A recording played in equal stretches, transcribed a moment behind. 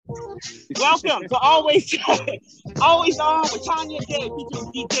Welcome to Always Always On with Tanya J,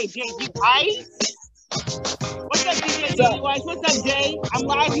 featuring DJ JB Ice. What's up, DJ JB Ice? What's up, Jay? I'm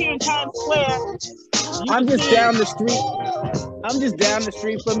live here in Times Square. I'm just down the street. I'm just down the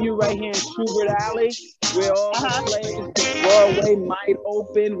street from you, right here in Schubert Alley. Where all the plays, Broadway might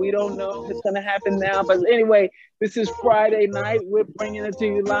open. We don't know if it's gonna happen now, but anyway, this is Friday night. We're bringing it to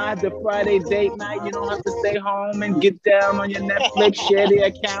you live. The Friday date night. You don't have to stay home and get down on your Netflix, share the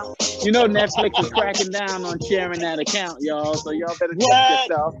account. You know Netflix is cracking down on sharing that account, y'all. So y'all better check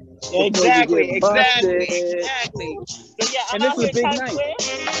yourself. Exactly. So yeah, and this is a big night.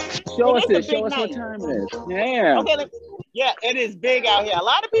 Show us what time it is. Yeah. Okay. Yeah, it is big out here. A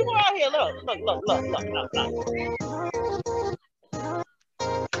lot of people out here. Look.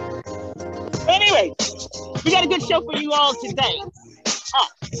 Anyway, we got a good show for you all today.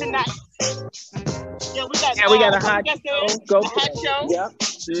 Tonight. Yeah, we got a hot show. Yep.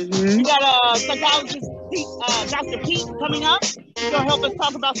 Mm-hmm. We got psychologist Dr. Pete coming up. He's gonna help us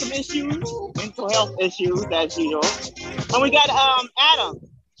talk about some issues, mental health issues, as usual. And we got Adam.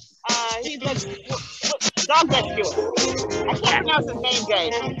 He's a dog rescuer. I can't pronounce his name,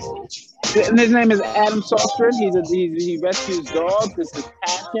 guys. And his name is Adam Sostrin. He rescues dogs. It's his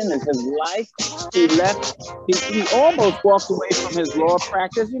passion. It's his life. He almost walked away from his law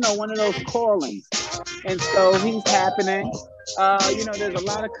practice. You know, one of those callings. And so he's happening. There's a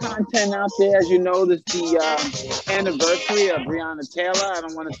lot of content out there. As you know, this is the anniversary of Breonna Taylor. I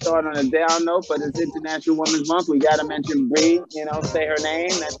don't want to start on a down note, but it's International Women's Month. We got to mention Bree, say her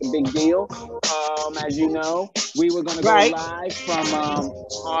name. That's a big deal. As you know, we were going to go live from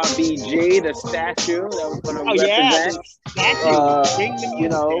RBG, the statue that was going to represent,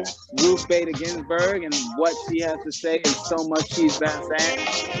 Ruth Bader Ginsburg, and what she has to say is so much she's been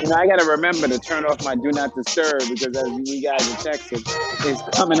saying. I got to remember to turn off my Do Not Disturb because as we guys are texting, it's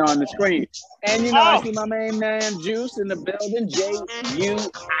coming on the screen. And I see my main man Juice in the building, J.U.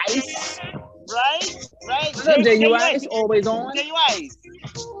 Ice. Right. What's up, J.U. Ice? Always on. J.U. Ice.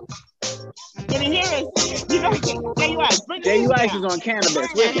 Can you hear us? J.U. Ice. J.U. Ice is on cannabis.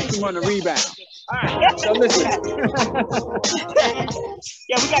 We're catching on the rebound. All right. So listen.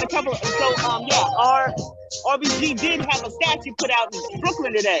 Yeah, we got a couple. So our RBG did have a statue put out in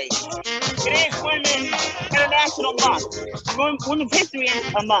Brooklyn today. It is Women's International Month, Women's History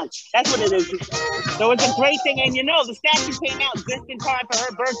Month. That's what it is. So it's a great thing, and the statue came out just in time for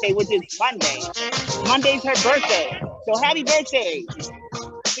her birthday, which is Monday. Monday's her birthday. So happy birthday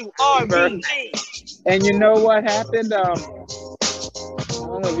to RBG. And you know what happened? I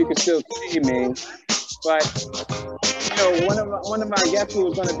don't know if you can still see me, but one of my guests who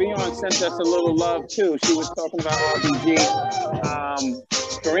was going to be on sent us a little love too. She was talking about RBG.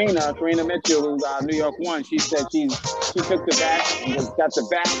 Karina Mitchell, who's New York One. She said she took the back, got the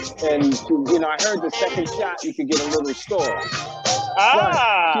back, and she, I heard the second shot you could get a little sore.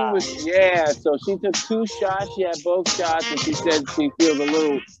 So she took 2 shots. She had both shots, and she said she feels a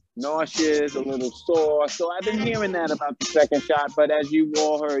little nauseous, a little sore. So I've been hearing that about the second shot. But as you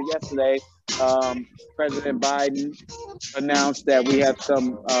all heard yesterday, President Biden announced that we have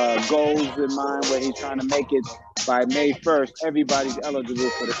some goals in mind where he's trying to make it by May 1st. Everybody's eligible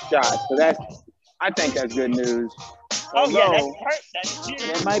for the shot. So I think that's good news. Although, that's huge.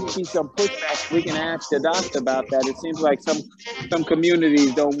 There might be some pushback. We can ask the doctor about that. It seems like some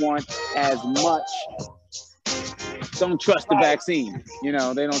communities don't want as much. Don't trust the vaccine. They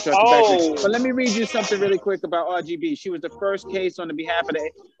don't trust the vaccine. But let me read you something really quick about RGB. She was the first case on the behalf of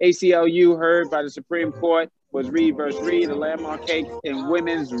the ACLU heard by the Supreme Court was Reed versus Reed, a landmark case in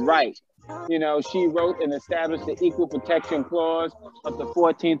women's rights. She wrote and established the Equal Protection Clause of the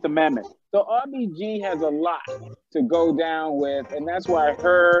 14th Amendment. So RBG has a lot to go down with, and that's why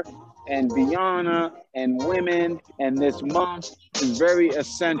her and Biana and women and this month is very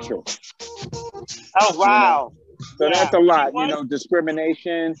essential. Oh, wow. So that's a lot,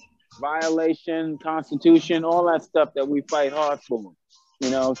 discrimination, violation, Constitution, all that stuff that we fight hard for,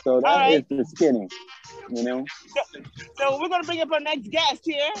 so that is the skinny, So we're going to bring up our next guest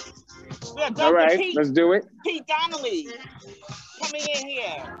here. We have Dr. All right, Pete, let's do it. Pete Donnelly coming in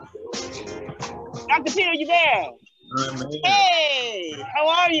here. Dr. Pete, are you there? I'm here. Hey, how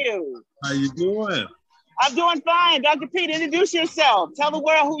are you? How you doing? I'm doing fine. Dr. Pete, introduce yourself. Tell the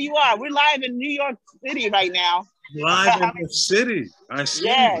world who you are. We're live in New York City right now. Live in the city. I see.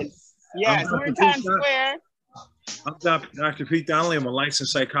 Yes. We're in Times Square. I'm Dr. Pete Donnelly. I'm a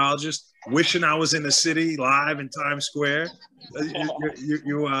licensed psychologist. Wishing I was in the city live in Times Square.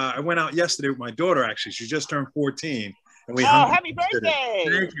 I went out yesterday with my daughter, actually. She just turned 14. And we happy birthday.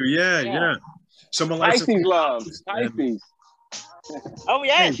 Thank you. Yeah. So I'm a licensed Pisces love. Pisces. Oh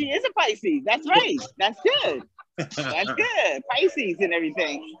yeah, she is a Pisces. That's right. That's good. That's good. Pisces and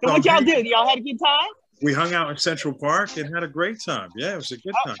everything. So what y'all do? Y'all had a good time? We hung out in Central Park and had a great time. Yeah, it was a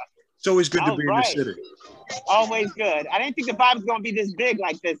good time. It's always good to be in the city. Always good. I didn't think the vibe was going to be this big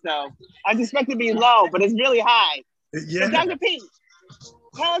like this, though. I was expecting to be low, but it's really high. Yeah. So Dr. Pete,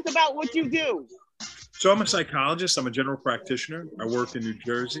 tell us about what you do. So I'm a psychologist. I'm a general practitioner. I work in New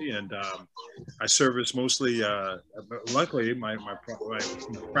Jersey, and I service mostly. Luckily, my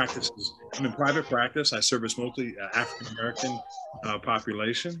practice is. I'm in private practice. I service mostly African American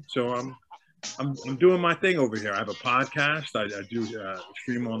population. So I'm doing my thing over here. I have a podcast. I do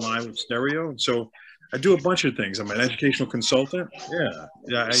stream online with Stereo, and so I do a bunch of things. I'm an educational consultant.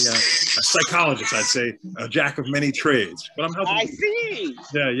 A psychologist, I'd say, a jack of many trades. But I'm helping. I see.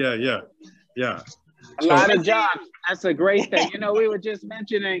 Yeah. A lot of jobs. That's a great thing. We were just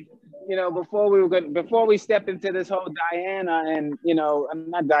mentioning, before we step into this whole Diana and,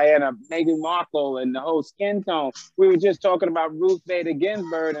 not Diana, Meghan Markle and the whole skin tone, we were just talking about Ruth Bader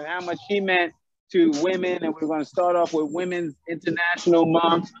Ginsburg and how much she meant to women. And we're going to start off with Women's International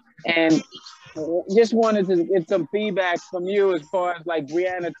Month. And just wanted to get some feedback from you as far as like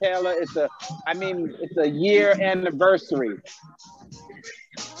Breonna Taylor. It's a year anniversary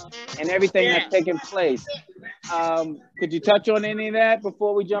and everything that's taken place. Could you touch on any of that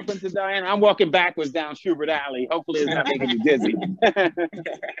before we jump into Diana? I'm walking backwards down Schubert Alley. Hopefully it's not making you dizzy.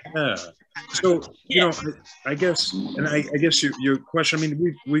 Yeah. So, I guess your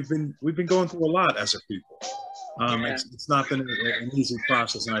question, we've been going through a lot as a people. It's not been an easy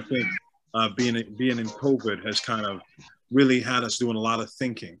process. And I think being in COVID has kind of really had us doing a lot of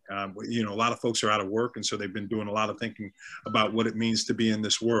thinking. A lot of folks are out of work, and so they've been doing a lot of thinking about what it means to be in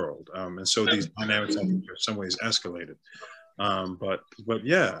this world. And so these dynamics, I think, in some ways escalated. But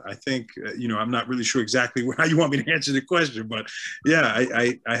yeah, I think, I'm not really sure exactly how you want me to answer the question, but yeah,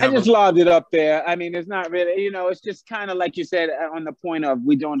 I just logged it up there. It's not really, it's just kind of like you said, on the point of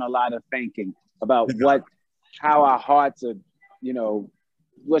we're doing a lot of thinking about how our hearts are,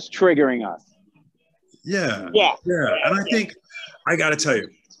 what's triggering us. Yeah. And I think I got to tell you.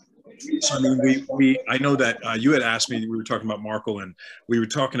 So I know that you had asked me. We were talking about Markle, and we were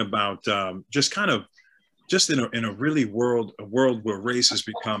talking about just in a world where race has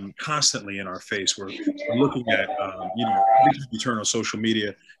become constantly in our face. We're looking at you turn on social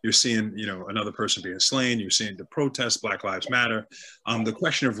media, you're seeing another person being slain. You're seeing the protests, Black Lives Matter. The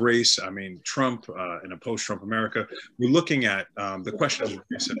question of race. Trump in a post-Trump America. We're looking at the question of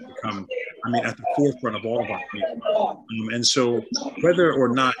race has become at the forefront of all of our people. And so whether or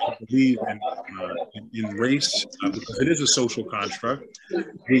not you believe in race, because it is a social construct,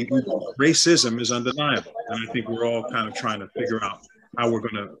 racism is undeniable. And I think we're all kind of trying to figure out how we're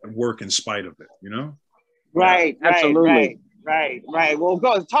going to work in spite of it, Right, absolutely. Right. Well,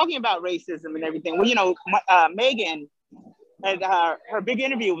 talking about racism and everything. Well, Meghan had her big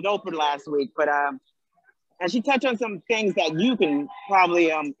interview with Oprah last week, but and she touched on some things that you can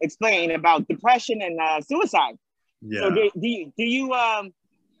probably explain about depression and suicide. Yeah. So do you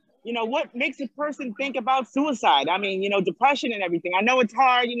what makes a person think about suicide? Depression and everything. I know it's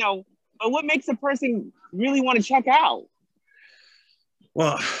hard, but what makes a person really want to check out?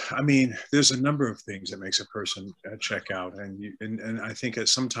 Well, there's a number of things that makes a person check out, and I think that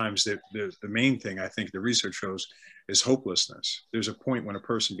sometimes the main thing I think the research shows is hopelessness. There's a point when a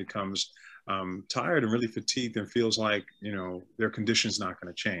person becomes tired and really fatigued and feels like their condition's not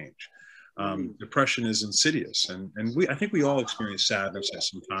going to change. Depression is insidious, and I think we all experience sadness at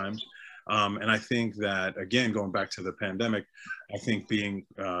some times. And I think that, again, going back to the pandemic, I think being,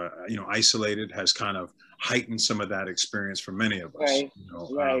 isolated has kind of heightened some of that experience for many of us.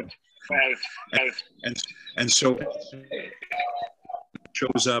 Right. And so it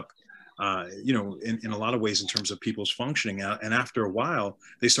shows up, in a lot of ways in terms of people's functioning. And after a while,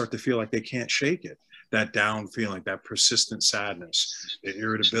 they start to feel like they can't shake it. That down feeling, that persistent sadness, the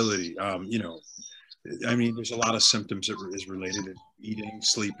irritability, there's a lot of symptoms that is related to eating,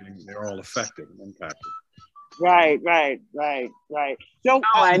 sleeping. They're all affected and impacted. Right. So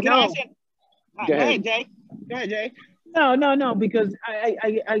I know. Go ahead, Jay. No, because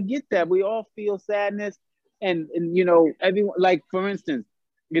I get that. We all feel sadness, and everyone, like, for instance,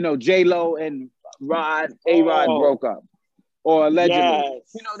 J-Lo and A-Rod broke up, or allegedly.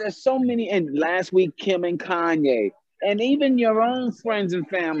 Yes. There's so many, and last week Kim and Kanye. And even your own friends and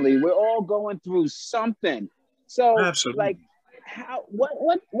family, we're all going through something. So, absolutely.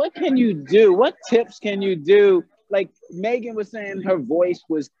 What can you do? What tips can you do? Like Meghan was saying, her voice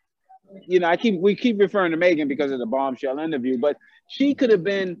was, we keep referring to Meghan because of the bombshell interview, but she could have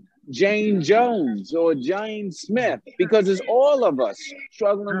been Jane Jones or Jane Smith, because it's all of us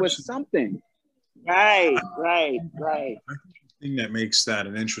struggling with something. Right. The thing that makes that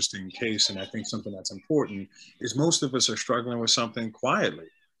an interesting case, and I think something that's important, is most of us are struggling with something quietly.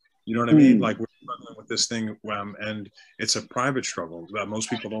 You know what I mean? Like we're struggling with this thing, and it's a private struggle. Most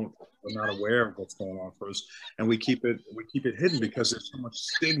people are not aware of what's going on first, and we keep it hidden because there's so much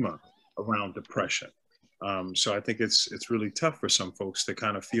stigma around depression. So I think it's really tough for some folks to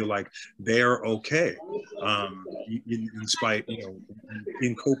kind of feel like they're okay, in spite,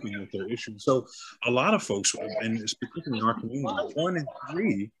 in coping with their issues. So a lot of folks, and particularly in our community, 1 in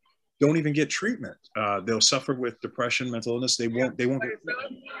 3 don't even get treatment. They'll suffer with depression, mental illness. They won't get treatment.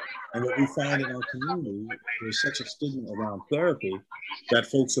 And what we find in our community, there's such a stigma around therapy that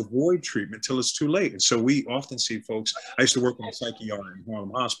folks avoid treatment till it's too late. And so we often see folks, I used to work in a psych ER in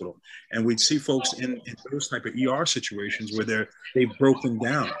Harlem Hospital, and we'd see folks in those type of ER situations where they've broken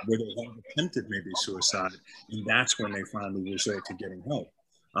down, where they have attempted maybe suicide, and that's when they finally resort to getting help.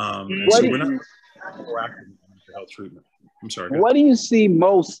 And so we're not proactive in mental health treatment. I'm sorry. What do you see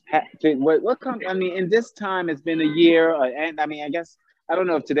most? What comes? I mean, in this time, it's been a year, and I mean, I guess I don't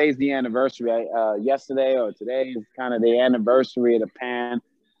know if today's the anniversary. Yesterday or today is kind of the anniversary of the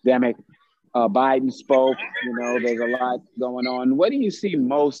pandemic. Biden spoke. There's a lot going on. What do you see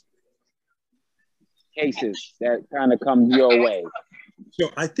most cases that kind of come your way? So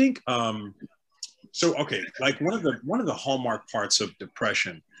I think, okay, like one of the hallmark parts of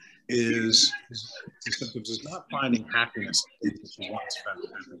depression is the symptoms is not finding happiness that you once found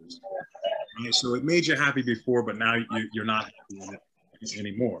happiness. Okay, so it made you happy before, but now you're not happy with it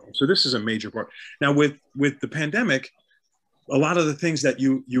anymore. So this is a major part. Now with the pandemic, a lot of the things that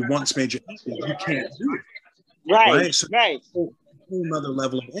you once made you happy, you can't do it. Right. So right. Another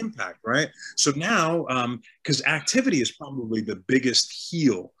level of impact, right? So now, because activity is probably the biggest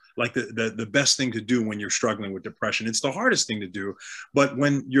heal, like the best thing to do when you're struggling with depression. It's the hardest thing to do, but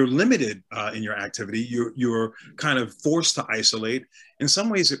when you're limited in your activity, you're kind of forced to isolate. In some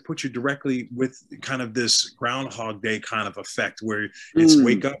ways, it puts you directly with kind of this Groundhog Day kind of effect, where it's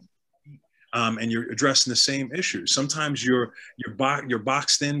wake up. And you're addressing the same issues. Sometimes you're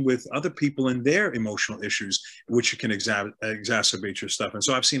boxed in with other people and their emotional issues, which can exacerbate your stuff. And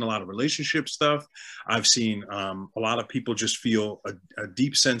so I've seen a lot of relationship stuff. I've seen a lot of people just feel a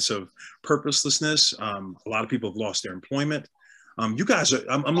deep sense of purposelessness. A lot of people have lost their employment. You guys are,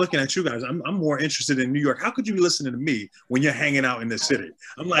 I'm looking at you guys. I'm more interested in New York. How could you be listening to me when you're hanging out in the city?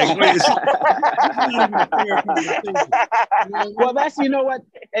 I'm like, wait, well, that's, what,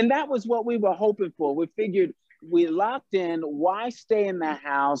 and that was what we were hoping for. We figured we locked in. Why stay in the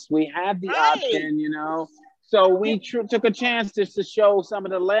house? We have the option, So we took a chance just to show some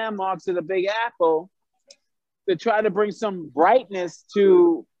of the landmarks of the Big Apple to try to bring some brightness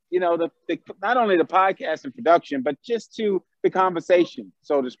to, the not only the podcast and production, but just to the conversation,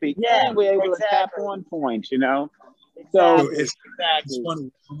 so to speak. Yeah, and we're able to tap on points, So it's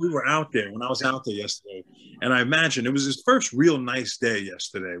funny. We were out there when I was out there yesterday, and I imagine it was his first real nice day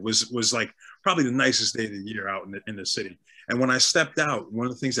yesterday. Was like probably the nicest day of the year out in the city. And when I stepped out, one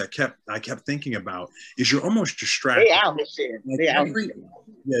of the things I kept thinking about is you're almost distracted. They out there.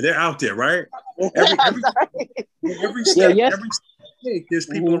 Yeah, they're out there, right? Every step, there's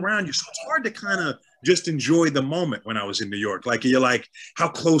people around you. So it's hard to kind of just enjoy the moment when I was in New York. Like, you're like, how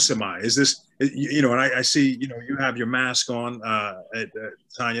close am I? Is this, and I see, you have your mask on,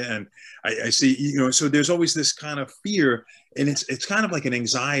 Tanya, and I see, so there's always this kind of fear, and it's kind of like an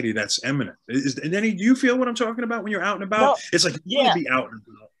anxiety that's imminent. And then, do you feel what I'm talking about when you're out and about? No, it's like you want to be out and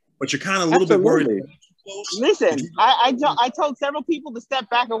about, but you're kind of a little bit worried. Listen, I told several people to step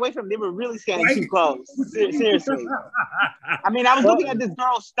back away from them. They were really standing too close. Seriously. I mean, I was looking at this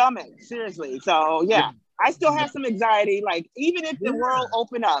girl's stomach. Seriously. So, yeah, I still have some anxiety. Like, even if the world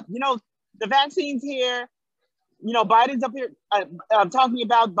opened up, the vaccine's here. Biden's up here talking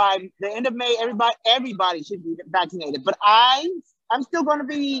about by the end of May, everybody should be vaccinated. But I'm still going to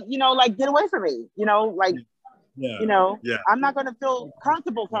be, like, get away from me. I'm not going to feel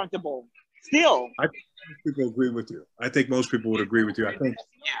comfortable. Still, I think people agree with you. I think most people would agree with you. I think,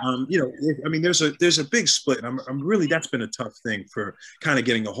 there's a big split. And I'm really, that's been a tough thing for kind of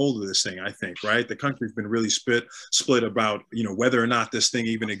getting a hold of this thing. I think, right? The country's been really split about, whether or not this thing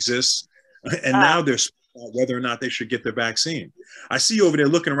even exists, and now they're split about whether or not they should get the vaccine. I see you over there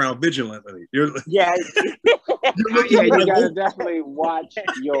looking around vigilantly. You gotta definitely watch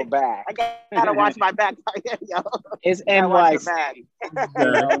your back. I gotta watch my back. It's NYC.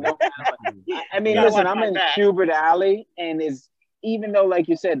 I mean, listen, I'm in Schubert Alley, and even though, like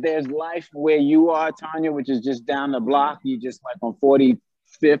you said, there's life where you are, Tanya, which is just down the block. You just like on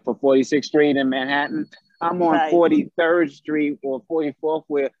 45th or 46th Street in Manhattan. I'm on 43rd Street or 44th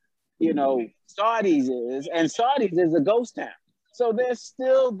where, you know, Sardi's is, and Sardi's is a ghost town. So there's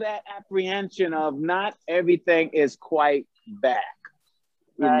still that apprehension of not everything is quite back.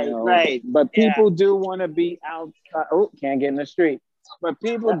 Right. But people do want to be out. Oh, can't get in the street. But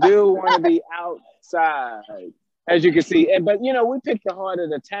people do want to be outside, as you can see. But, you know, we picked the heart of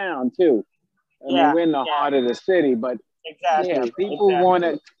the town, too. I mean, we're in the heart of the city, but people want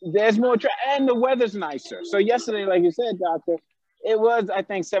to, there's more, and the weather's nicer. So yesterday, like you said, Doctor, it was, I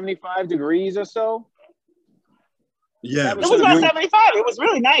think, 75 degrees or so. Yeah. It was about 75. It was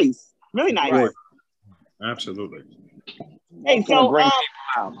really nice. Really nice. Right. Absolutely. Hey, so,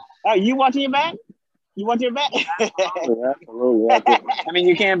 you watching your back? You want your back? Absolutely. I mean,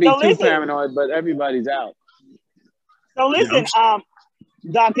 you can't be too paranoid, but everybody's out. So listen,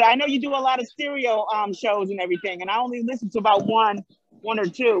 Doctor, I know you do a lot of stereo shows and everything, and I only listen to about one or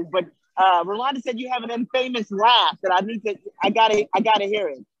two. But Rolanda said you have an infamous laugh that I gotta hear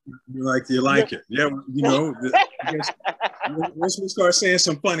it. You like it? Yeah, you know. Once we start saying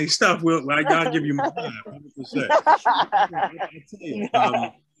some funny stuff, I'll give you my laugh.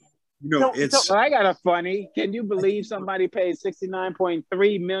 100%. You know, so I got a funny. Can you believe somebody paid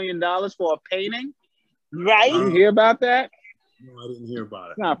 $69.3 million for a painting? Right? You hear about that? No, I didn't hear about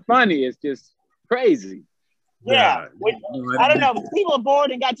it. It's not funny. It's just crazy. Yeah. I don't know. People are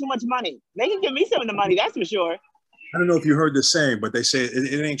bored and got too much money. They can give me some of the money, that's for sure. I don't know if you heard the saying, but they say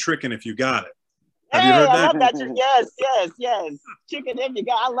it ain't tricking if you got it. Have you heard that? I love that. Yes. Chicken if you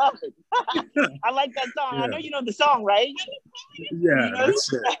got. I love it. I like that song. Yeah. I know you know the song, right? Yeah, you know?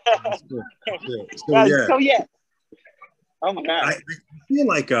 That's it. So yeah. Oh my God. I feel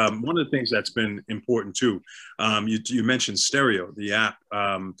like one of the things that's been important too, you mentioned Stereo, the app.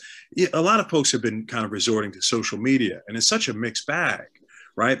 A lot of folks have been kind of resorting to social media, and it's such a mixed bag,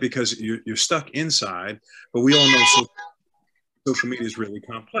 right? Because you're stuck inside, but we all know social media is really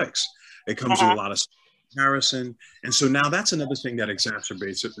complex. It comes with a lot of comparison. And so now that's another thing that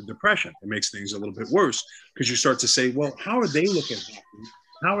exacerbates the depression. It makes things a little bit worse because you start to say, well, how are they looking happy?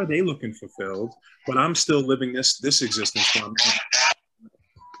 How are they looking fulfilled? But I'm still living this existence. If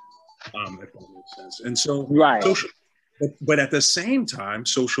that makes sense. And so, but at the same time,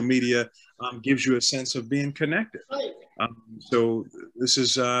 social media gives you a sense of being connected. So this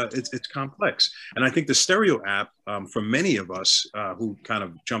is, it's complex. And I think the Stereo app, for many of us who kind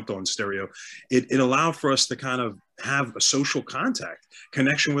of jumped on Stereo, it allowed for us to kind of have a social contact,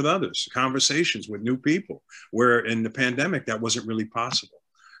 connection with others, conversations with new people, where in the pandemic, that wasn't really possible.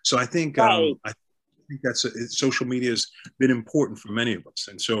 So I think, I think social media has been important for many of us.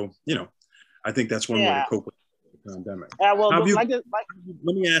 And so, you know, I think that's one way to cope with the pandemic. Let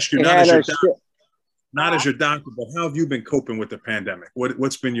me ask you, not as your doctor, but how have you been coping with the pandemic?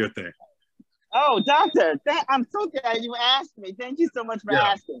 What's been your thing? Oh, doctor, I'm so glad you asked me. Thank you so much for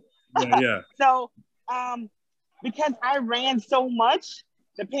asking. Yeah. So, because I ran so much,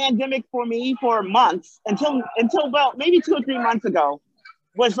 the pandemic for me for months until about maybe 2 or 3 months ago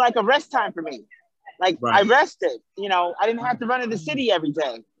was like a rest time for me. Like I rested, you know, I didn't have to run in the city every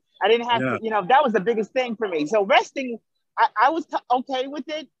day. I didn't have to, you know, that was the biggest thing for me. So resting, I was okay with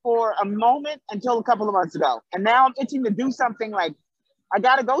it for a moment until a couple of months ago. And now I'm itching to do something like, I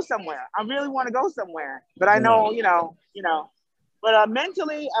got to go somewhere. I really want to go somewhere, but I know, you know, but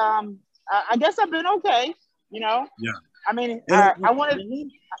mentally, I guess I've been okay, you know? Yeah. I mean, I wanted.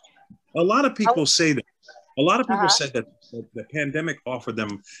 A lot of people say that. A lot of people said that the pandemic offered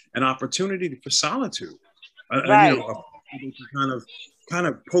them an opportunity for solitude. You know, to kind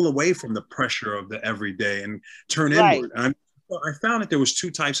of pull away from the pressure of the everyday and turn inward. And I found that there was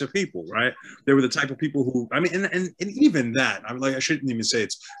 2 types of people, right? There were the type of people who, I mean, and even that, I'm like, I shouldn't even say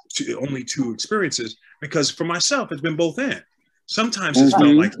it's only 2 experiences, because for myself, it's been both ends. Sometimes it's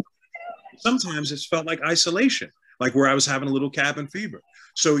felt like isolation, like where I was having a little cabin fever.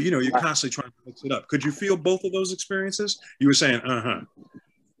 So, you know, you're constantly trying to mix it up. Could you feel both of those experiences? You were saying,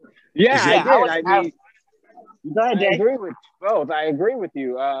 Yeah, I did. I agree with both. I agree with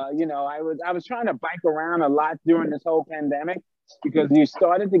you. You know, I was trying to bike around a lot during this whole pandemic because you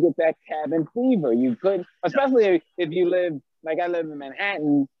started to get that cabin fever. You could, especially if you live, like I live in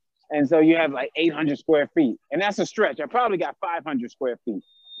Manhattan, and so you have like 800 square feet. And that's a stretch. I probably got 500 square feet.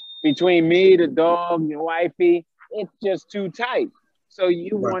 Between me, the dog, your wifey, it's just too tight. So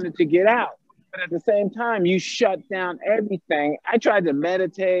you wanted to get out. But at the same time, you shut down everything. I tried to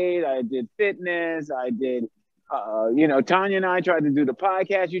meditate. I did fitness. I did, you know, Tanya and I tried to do the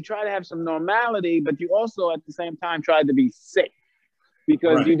podcast. You try to have some normality, but you also at the same time tried to be sick.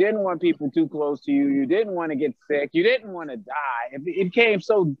 because Right. you didn't want people too close to you. You didn't want to get sick. You didn't want to die. It became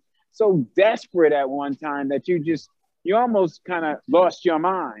so desperate at one time that you almost kind of lost your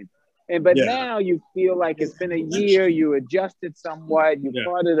mind. But Yeah. now you feel like it's been a year. You adjusted somewhat. You're Yeah.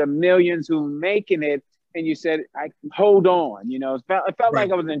 part of the millions who making it. And you said, hold on, it felt Right.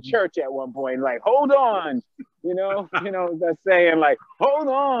 like I was in church at one point, like, hold on, that's saying like, hold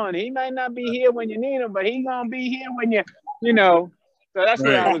on, he might not be here when you need him, but he's going to be here when so that's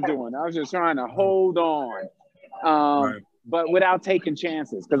what I Right. was doing. I was just trying to hold on, Right. but without taking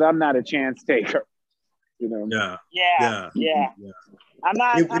chances, because I'm not a chance taker, Yeah. Yeah. Yeah. I'm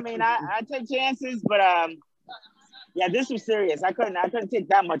not. It- I mean, I take chances, but yeah, this was serious. I couldn't take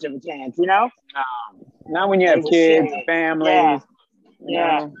that much of a chance, Not when you have It was kids, serious. families.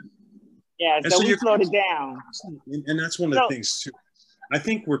 Yeah. Yeah. And So so we you're slowed it down. and that's one of So- the things too. I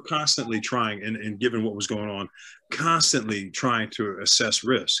think we're constantly trying, and given what was going on, constantly trying to assess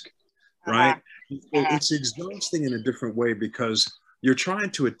risk, right? It's exhausting in a different way because you're trying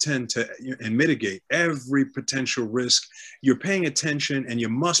to attend to and mitigate every potential risk. You're paying attention, and you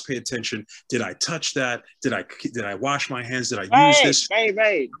must pay attention. Did I touch that? Did I wash my hands? Did I use this?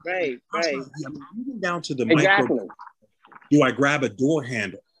 Right. Even down to the Exactly. micro. Do I grab a door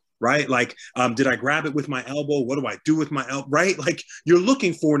handle? Right? Like, did I grab it with my elbow? What do I do with my elbow? Right? Like, you're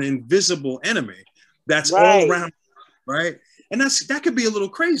looking for an invisible enemy that's all around, right? And that could be a little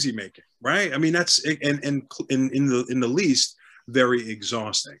crazy making, right? I mean, that's in the least very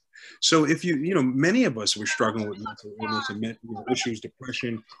exhausting. So if many of us were struggling with mental illness and mental issues,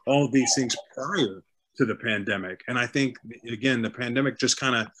 depression, all of these things prior to the pandemic. And I think, again, the pandemic just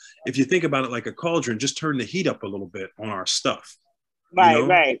kind of, if you think about it like a cauldron, just turned the heat up a little bit on our stuff.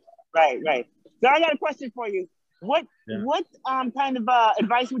 Right. So I got a question for you. What kind of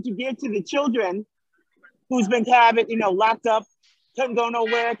advice would you give to the children who's been locked up, couldn't go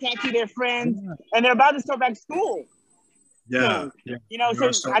nowhere, can't see their friends, and they're about to start back school? Yeah.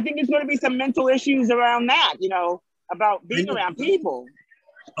 So I think there's going to be some mental issues around that, about being around people.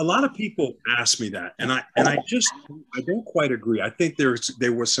 A lot of people ask me that, and I don't quite agree. I think there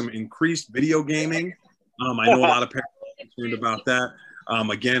was some increased video gaming. I know a lot of parents are concerned about that.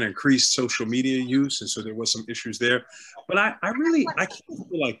 Again, increased social media use, and so there was some issues there. But I kind of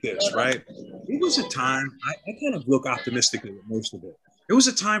feel like this, right? It was a time, I kind of look optimistically at most of it. It was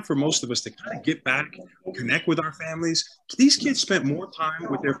a time for most of us to kind of get back, connect with our families. These kids spent more time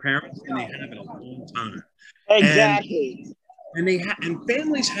with their parents than they have in a long time. Exactly. And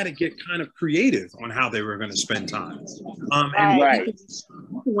families had to get kind of creative on how they were going to spend time. People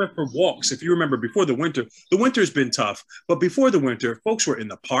went for walks. If you remember, before the winter's been tough, but before the winter, folks were in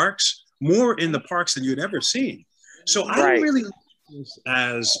the parks, more in the parks than you'd ever seen. So I didn't really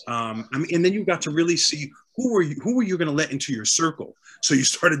as and then you got to really see who were you going to let into your circle. So you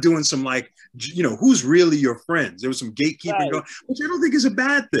started doing some who's really your friends. There was some gatekeeping going, which I don't think is a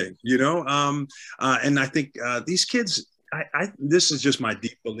bad thing, and I think these kids, this is just my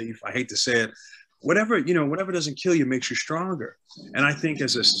deep belief. I hate to say it. Whatever doesn't kill you makes you stronger. And I think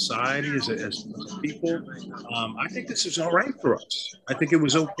as a society, as people, I think this is all right for us. I think it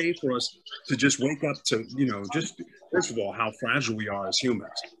was okay for us to just wake up to, just first of all, how fragile we are as humans.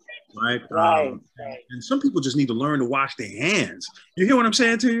 Right. And some people just need to learn to wash their hands. You hear what I'm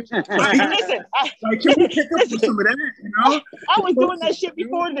saying to you? Listen, can we pick up some of that? I was doing that shit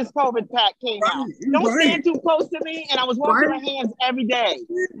before this COVID pack came out. Don't stand too close to me, and I was washing my hands every day.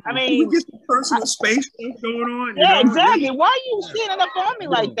 I mean, get some personal space going on. Yeah, exactly. Why are you standing up on me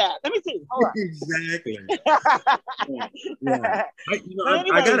like that? Let me see. Hold on. Exactly. I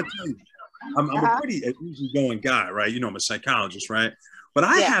gotta tell you, I'm a pretty easygoing guy, right? I'm a psychologist, right? But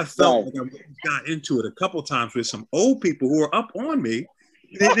I have felt like I got into it a couple of times with some old people who are up on me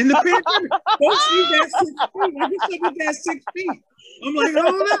in the pandemic. Folks, you got 6 feet. I guess you got 6 feet. I'm like,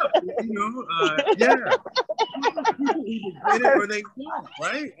 hold up, People either get it or they don't,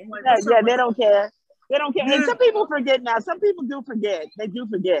 right? I'm like, they don't care. They don't care. And some people forget now. Some people do forget. They do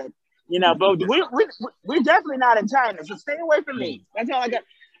forget. But we're definitely not in China, so stay away from me. That's all I got.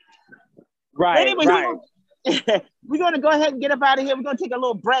 Right. Anyway, we're going to go ahead and get up out of here. We're going to take a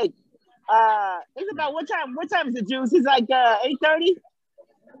little break. It's about what time is the juice? It's like 8:30.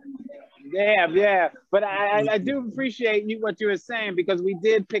 Yeah. But I do appreciate what you were saying, because we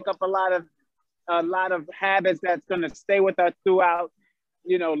did pick up a lot of habits that's going to stay with us throughout,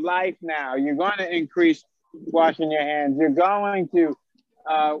 life now. You're going to increase washing your hands. You're going to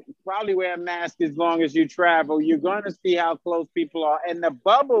probably wear a mask as long as you travel. You're going to see how close people are. And the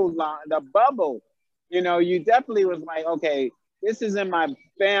bubble, you definitely was like, okay, this is in my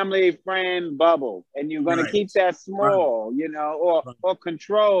family friend bubble, and you're gonna Right. keep that small, you know, or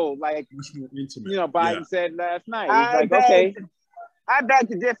control, like Much more intimate. you know, Biden said last night. It's I like, beg, okay, I beg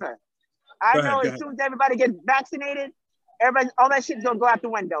to differ. I Go know ahead. as soon as everybody gets vaccinated, everybody, all that shit's gonna go out the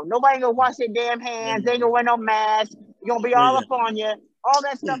window. Nobody gonna wash their damn hands. They ain't gonna wear no mask. You're gonna be all up on you. All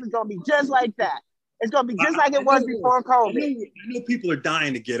that stuff is gonna be just like that. It's gonna be just like it was before COVID. I know people are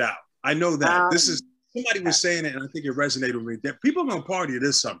dying to get out. I know that. This is somebody was saying it, and I think it resonated with me. That people are gonna party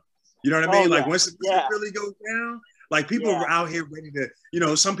this summer. You know what I mean? Like once it really goes down, like people are out here ready to. You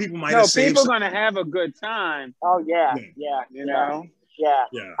know, some people might have saved. People gonna have a good time. Oh yeah. You know.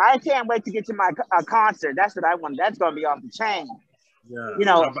 Yeah. I can't wait to get to my concert. That's what I want. That's gonna be off the chain. Yeah. You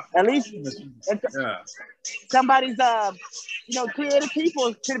know, at least somebody's you know, creative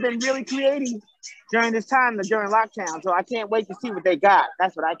people should have been really creative during this time, during lockdown. So I can't wait to see what they got.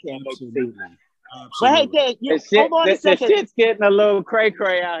 That's what I can't wait to see. But hey, Kate, hold on a second. The shit's getting a little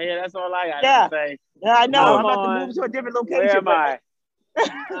cray-cray out here. That's all I got to say. Yeah, I know. I'm about on. to move to a different location. Where am I?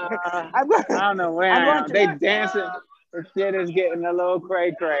 I don't know where I am. They dancing. The shit is getting a little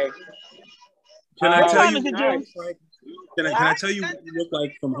cray-cray. Can I tell you? Can I tell you what you look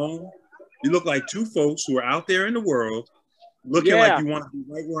like from home? You look like two folks who are out there in the world, looking like you want to be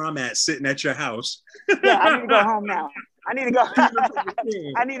right where I'm at, sitting at your house. Yeah, I need to go home now. I need to go.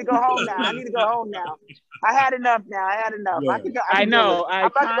 I need to go home now. I need to go home now. I had enough now. I had enough. Yeah. I know. I'm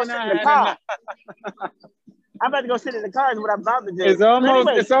about to go sit in the car. I'm about to go sit in the car is what I'm about to do. It's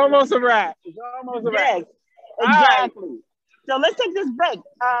almost a wrap. It's almost a wrap. Yes, exactly. Right. So let's take this break.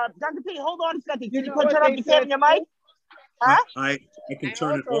 Dr. P, hold on a second. Can you turn off your camera and your mic? Huh? I can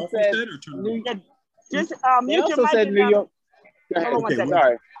turn it off instead or turn it on? Just they mute also your mic. said New York. Hold on one second.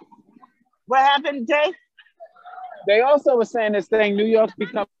 Sorry. What happened, Jay? They also were saying this thing, New York's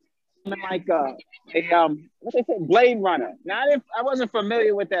becoming like what they say, Blade Runner. Now, I wasn't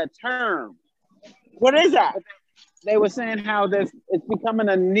familiar with that term. What is that? They were saying how it's becoming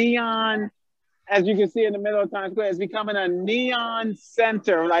a neon, as you can see in the middle of Times Square, it's becoming a neon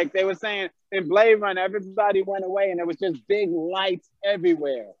center. Like they were saying in Blade Runner, everybody went away and there was just big lights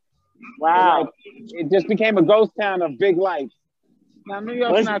everywhere. Wow. Like, it just became a ghost town of big lights. Now, New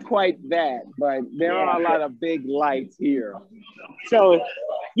York's not quite that, but there are a lot of big lights here. So,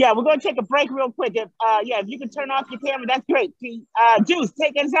 yeah, we're going to take a break real quick. If you can turn off your camera, that's great. Juice,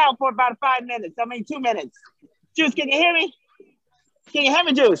 take us out for about 5 minutes. 2 minutes. Juice, can you hear me? Can you hear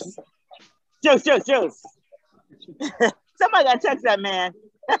me, Juice? Juice. Somebody got to text that man.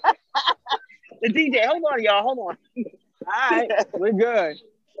 The DJ, hold on, y'all. Hold on. All right, we're good.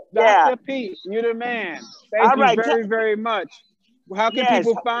 Yeah. Dr. Pete, you're the man. Thank you very, very much. How can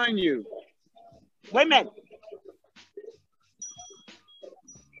people find you? Wait a minute.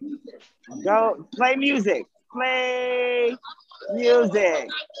 Go play music. Play music.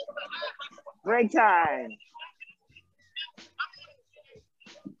 Break time.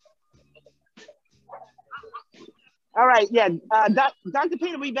 All right, yeah. Dr.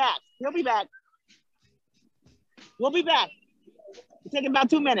 Peter will be back. He'll be back. We'll be back. It'll take about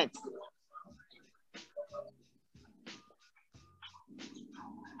 2 minutes.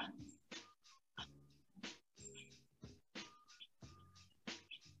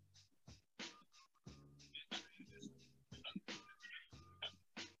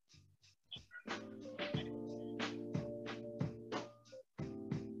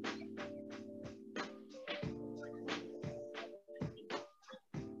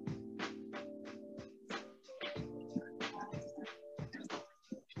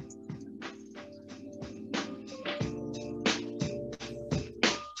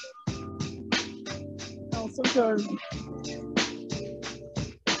 Sometimes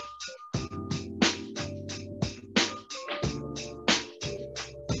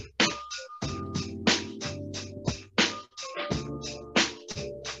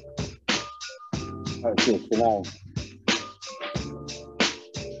Okay, for now.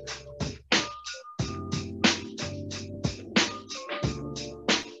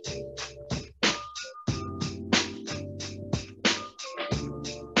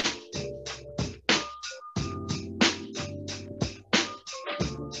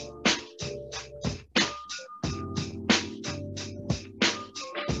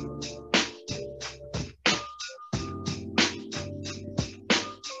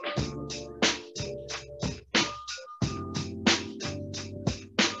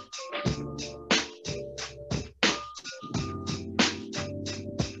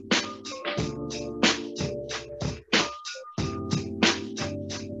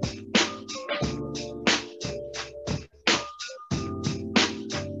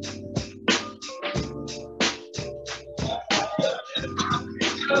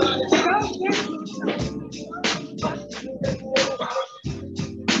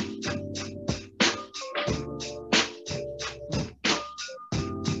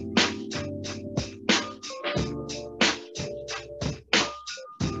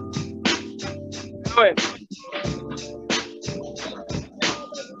 Do it.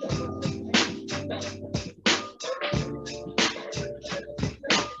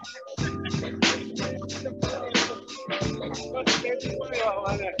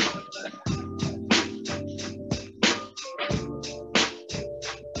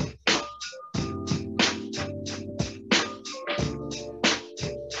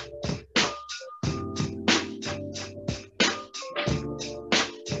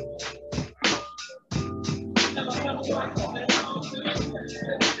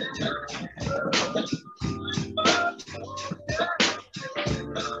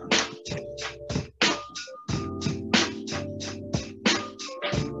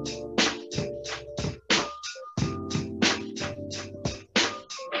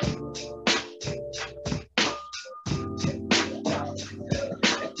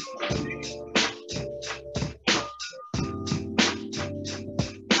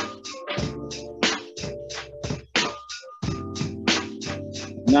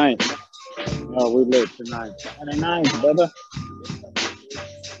 Nice. Oh, we lit tonight. Saturday night, brother.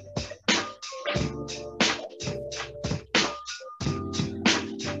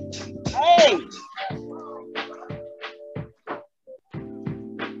 Hey!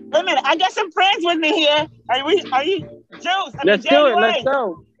 Wait a minute, I got some friends with me here. Are you, Juice? Let's do it. Let's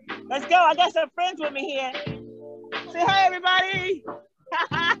go. Let's go. I got some friends with me here. Say hi, everybody.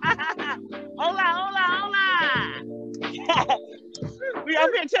 Hola, hola, hola. We up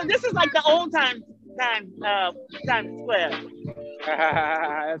here too. This is like the old Times Square.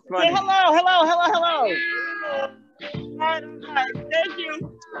 That's funny. Say hello. All right.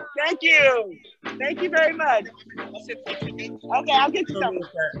 Thank you very much. Okay, I'll get you some. I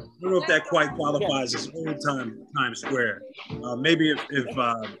don't know if that quite qualifies as old time Times Square. Maybe if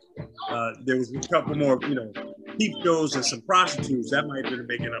there was a couple more, peep shows and some prostitutes, that might have been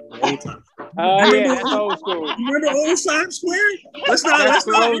making up for old time. Oh yeah, that's old school. You remember old Times Square? Let's not act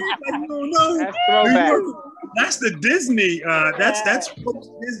like you don't know. That's throwback. That's the Disney. That's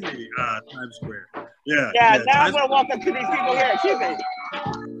post Disney Times Square. Yeah. Yeah, now I'm Times- gonna walk up to these people here. Excuse me.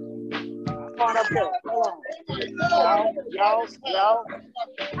 Come on up here. Hello. Yo.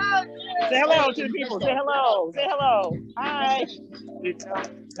 Say hello to the people. Say hello. Hi.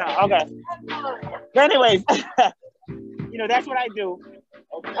 Okay. But anyways, that's what I do.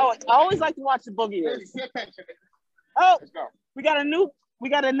 Oh, I always like to watch the Boogie. Oh, we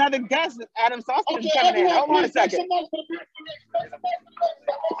got another guest, Adam Saucepan coming in. Hold on a second.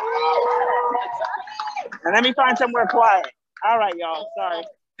 And let me find somewhere quiet. All right, y'all. Sorry.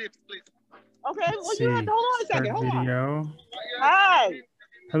 Okay, well, you have to hold on a second. Hold on. Hi.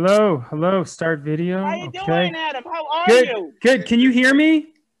 Hello. Start video. How you Okay. doing, Adam? How are Good. you? Good. Can you hear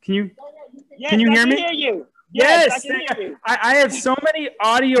me? Can you Yes, hear I me? Hear you. Yes. I can hear you. I have so many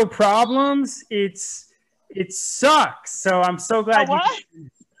audio problems. It sucks. So I'm so glad What?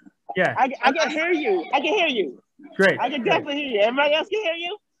 Yeah. I can hear you. Great. I can definitely hear you. Everybody else can hear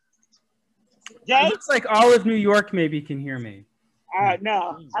you? It Jay? looks like all of New York maybe can hear me.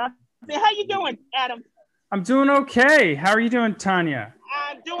 No. How you doing, Adam? I'm doing okay. How are you doing, Tanya?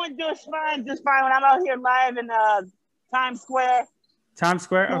 I'm doing just fine. When I'm out here live in Times Square. Times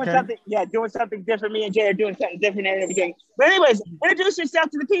Square? Okay. Doing something different. Me and Jay are doing something different and everything. But anyways, introduce yourself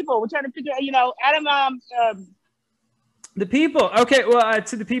to the people. We're trying to figure out, Adam, The people. Okay, well,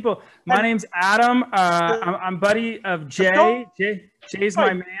 to the people, my name's Adam. I'm buddy of Jay. Jay's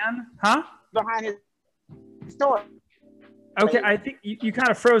my man. Huh? Behind his store. Okay, I think you kind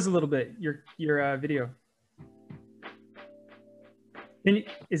of froze a little bit, your video.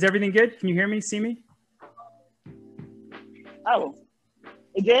 Is everything good? Can you hear me, see me? Oh,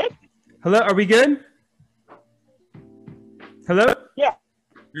 it did? Hello, are we good? Hello? Yeah.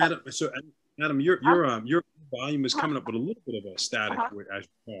 Adam, your volume is coming up with a little bit of a static.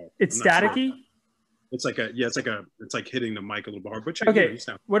 It's staticky? Sure. It's like hitting the mic a little hard, but okay.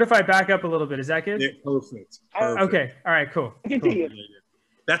 What if I back up a little bit? Is that good? Yeah, perfect. Okay. All right. Cool. Continue.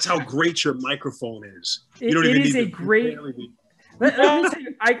 That's how great your microphone is. It is a great. Let me see.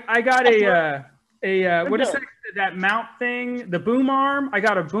 I got a what is that mount thing? The boom arm. I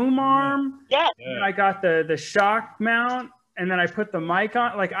got a boom arm. Yeah. And I got the shock mount, and then I put the mic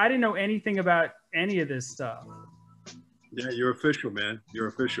on. Like I didn't know anything about any of this stuff. Yeah, you're official, man. You're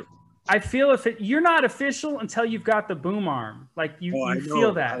official. I feel you're not official until you've got the boom arm. Like you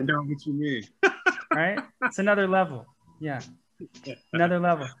feel that. I know what you mean. Right? It's another level. Yeah. Another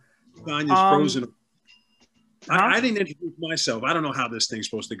level. Tanya's frozen. I didn't introduce myself. I don't know how this thing's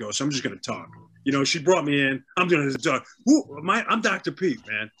supposed to go, so I'm just going to talk. She brought me in. I'm going to talk. I'm Dr. Pete,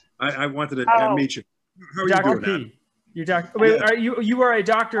 man. I wanted to meet you. How are Dr. you doing, P. You're doctor. Wait, Yeah. are you are a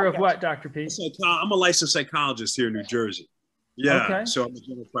doctor of what, Dr. P? I'm a licensed psychologist here in New Jersey. Yeah. Okay. So I'm a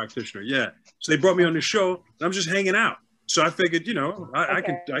general practitioner. Yeah. So they brought me on the show, and I'm just hanging out. So I figured, I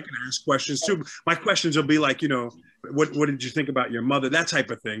can ask questions too. My questions will be like, what did you think about your mother? That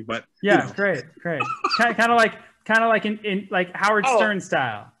type of thing. But yeah, great. kind of like in like Howard Stern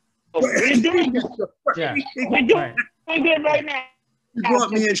style. We're doing Yeah. we're doing good right now. You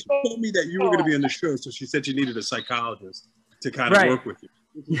brought me in. She told me that you were going to be on the show, so she said you needed a psychologist to kind of work with you.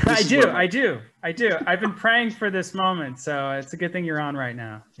 Yeah, I do. I've been praying for this moment, so it's a good thing you're on right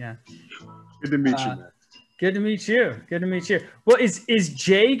now. Yeah. Good to meet you, man. Good to meet you. Well, is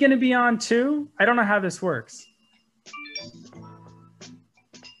Jay going to be on too? I don't know how this works.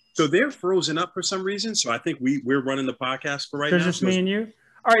 So they're frozen up for some reason. So I think we're running the podcast for right now. There's just me and you.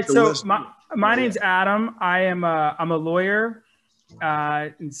 All right. So my name's Adam. I'm a lawyer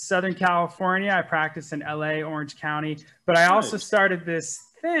in Southern California. I practice in LA, Orange County, but I also started this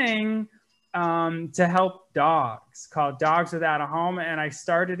thing to help dogs called Dogs Without a Home. And I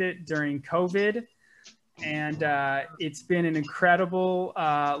started it during COVID. And it's been an incredible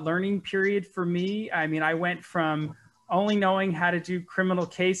learning period for me. I mean, I went from only knowing how to do criminal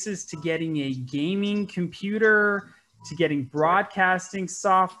cases to getting a gaming computer, to getting broadcasting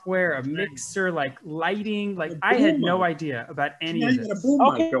software, a mixer, like lighting. Like I had no idea about any of this. You got a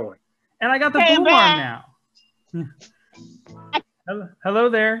boom mic going. And I got the boom arm now. Hello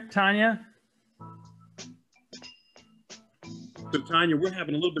there, Tanya. So Tanya, we're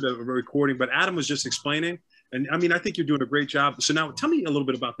having a little bit of a recording, but Adam was just explaining, and I mean, I think you're doing a great job. So now, tell me a little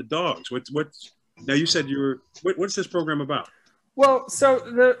bit about the dogs. Now you said what's this program about? Well,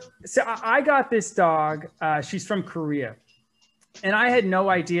 so I got this dog. She's from Korea, and I had no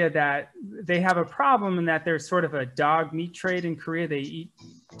idea that they have a problem and that there's sort of a dog meat trade in Korea. They eat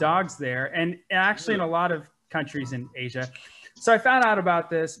dogs there, and actually in a lot of countries in Asia. So I found out about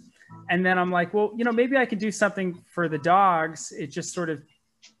this. And then I'm like, well, maybe I could do something for the dogs. It just sort of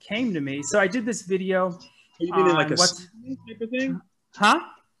came to me. So I did this video. You mean like a seasoning type of thing? Huh?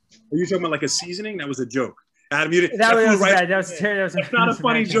 Are you talking about like a seasoning? That was a joke. Adam, you didn't. That was not a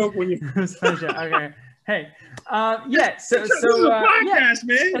funny joke when you. Okay. Hey. Yeah. So this is a podcast,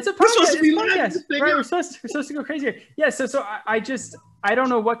 man. It's a podcast. We're supposed to be live. Right. We're supposed to go crazy here. Yeah. So I don't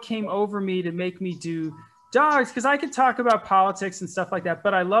know what came over me to make me do dogs, because I could talk about politics and stuff like that,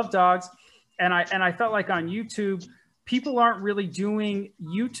 but I love dogs, and I felt like on YouTube people aren't really doing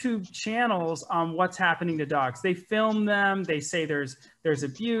YouTube channels on what's happening to dogs. They film them, they say there's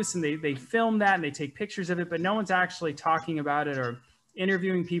abuse, and they film that and they take pictures of it, but no one's actually talking about it or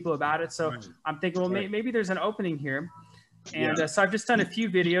interviewing people about it. So I'm thinking, well, maybe there's an opening here, and so I've just done a few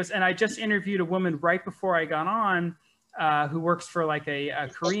videos, and I just interviewed a woman right before I got on who works for like a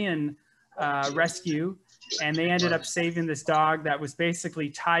Korean rescue. And they ended up saving this dog that was basically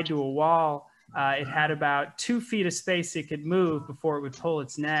tied to a wall. It had about 2 feet of space it could move before it would pull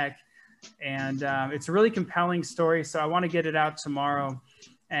its neck. And it's a really compelling story. So I want to get it out tomorrow.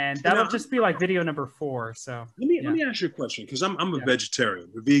 And that'll just be like video number 4. So let me ask you a question, because I'm a vegetarian,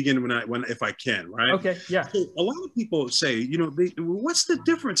 a vegan if I can, right? Okay, yeah. So a lot of people say, what's the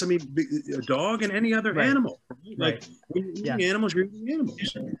difference? I mean, a dog and any other animal, right? Like when you're eating animals, you're eating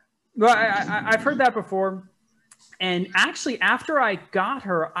animals. Well, I've heard that before. And actually, after I got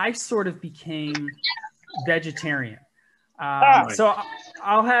her, I sort of became vegetarian. So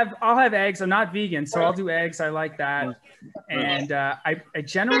I'll have eggs. I'm not vegan, so I'll do eggs. I like that. And I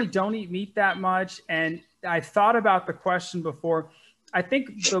generally don't eat meat that much. And I've thought about the question before. I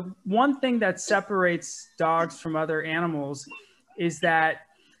think the one thing that separates dogs from other animals is that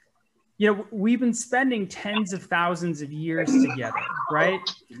we've been spending tens of thousands of years together, right?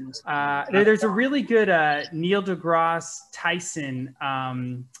 There's a really good Neil deGrasse Tyson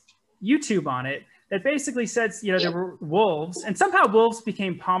YouTube on it that basically says, there were wolves, and somehow wolves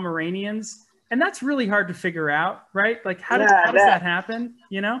became Pomeranians, and that's really hard to figure out, right? Like, how does that happen,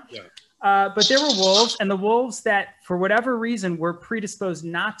 But there were wolves, and the wolves that, for whatever reason, were predisposed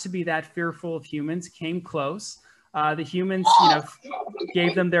not to be that fearful of humans came close. The humans,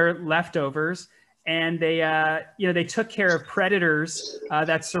 gave them their leftovers, and they took care of predators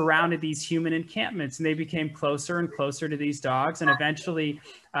that surrounded these human encampments, and they became closer and closer to these dogs. And eventually,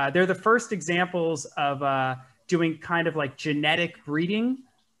 they're the first examples of doing kind of like genetic breeding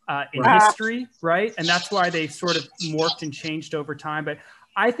in history, right? And that's why they sort of morphed and changed over time. But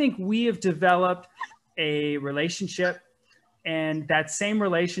I think we have developed a relationship, and that same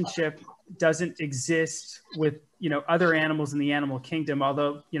relationship doesn't exist with other animals in the animal kingdom,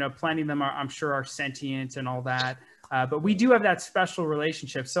 although plenty of them I'm sure are sentient and all that, but we do have that special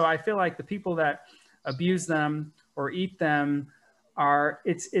relationship. So I feel like the people that abuse them or eat them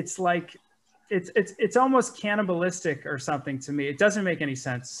it's like it's almost cannibalistic or something to me. It doesn't make any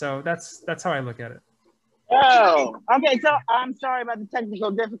sense. So that's how I look at it. Oh, okay. So I'm sorry about the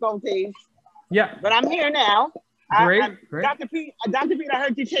technical difficulties. Yeah, but I'm here now. Great. Dr. Pete, I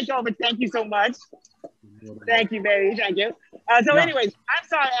heard you take over. Thank you so much. Thank you, baby. Thank you. Anyways, I'm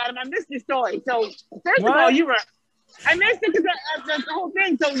sorry, Adam. I missed your story. So first of all, I missed it because that's the whole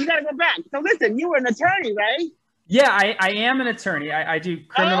thing. So you got to go back. So listen, you were an attorney, right? Yeah, I am an attorney. I do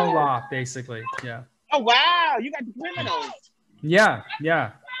criminal law, basically. Yeah. Oh, wow. You got the criminals. Yeah.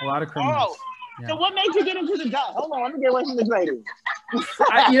 A lot of criminals. Oh. Yeah. So what made you get into the dog? Hold on, let me get away from this lady.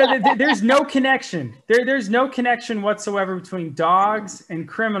 There's no connection. There's no connection whatsoever between dogs and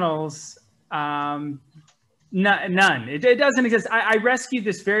criminals. None. It doesn't exist. I rescued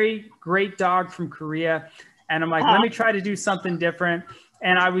this very great dog from Korea, and I'm like, let me try to do something different.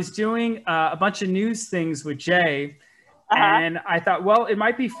 And I was doing a bunch of news things with Jay, and I thought, well, it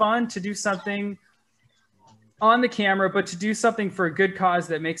might be fun to do something on the camera, but to do something for a good cause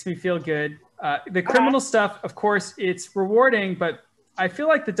that makes me feel good. The criminal stuff, of course, it's rewarding, but I feel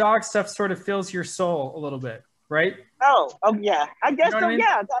like the dog stuff sort of fills your soul a little bit, right? Oh yeah. I guess so. I mean?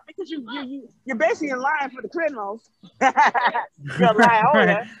 Yeah, because you're basically in line for the criminals. You're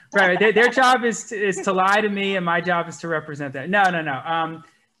lying, right. Their job is to lie to me, and my job is to represent that. No.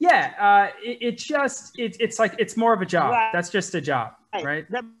 It's like it's more of a job. Right. That's just a job, right?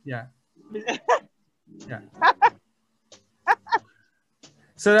 Yeah. Yeah.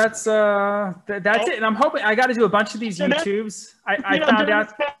 So that's it. And I'm hoping I got to do a bunch of these YouTubes. I found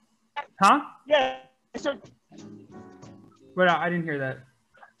out. Huh? Yeah. But I didn't hear that.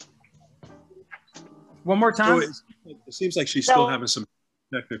 One more time. So it seems like she's still having some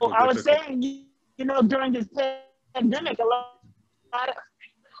technical I was saying, during this pandemic, a lot of,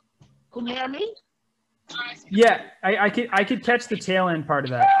 can you hear me? Yeah, I could catch the tail end part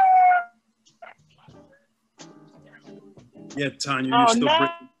of that. Yeah, Tanya, you're still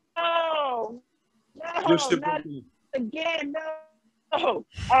breaking. No, You're still not again. No.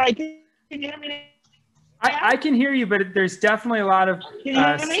 All right, can you hear me now? I can hear you, but there's definitely a lot of.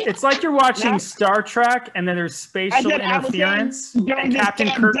 It's like you're watching Star Trek, and then there's spatial interference, and Captain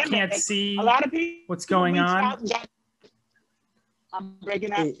Kirk can't see what's going on. I'm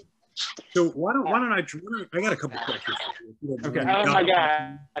breaking up. So why don't I got a couple questions for you. Okay. Oh my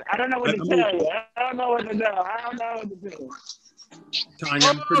God. I don't know what to tell you. I don't know what to do.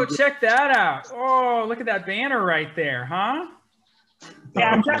 Tanya, check that out. Oh, look at that banner right there, huh? Yeah,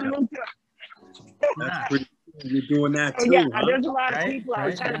 I'm trying to move to That's pretty cool. You're doing that too. Yeah, there's a lot of people. I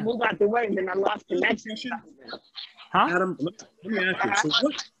was trying to move out the way, and then I lost connection. Huh? Adam, let me ask you. So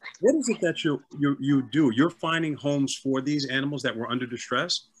what is it that you do? You're finding homes for these animals that were under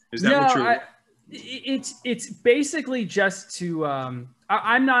distress? Is that what you're? It's basically just to. I'm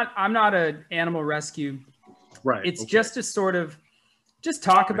not an animal rescue. Right. It's just to sort of just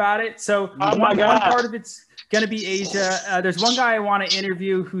talk about it. So one part of it's going to be Asia. There's one guy I want to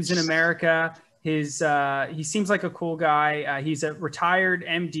interview who's in America. He seems like a cool guy. He's a retired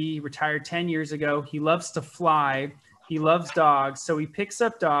MD, retired 10 years ago. He loves to fly. He loves dogs. So he picks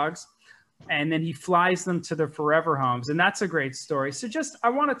up dogs and then he flies them to their forever homes. And that's a great story. So I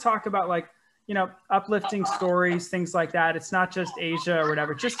want to talk about uplifting stories, things like that. It's not just Asia or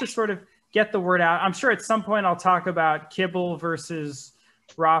whatever, just to sort of get the word out. I'm sure at some point I'll talk about kibble versus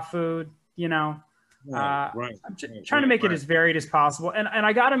raw food, Right. I'm trying to make it as varied as possible. And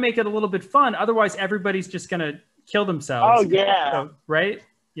I got to make it a little bit fun. Otherwise, everybody's just going to kill themselves. Oh, yeah. So, right?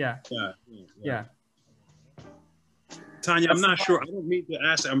 Yeah. Tanya, I'm not sure. I don't mean to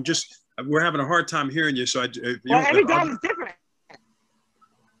ask. We're having a hard time hearing you. So every dog is different.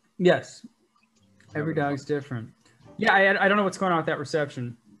 Yes. Every dog's different. Yeah. I don't know what's going on with that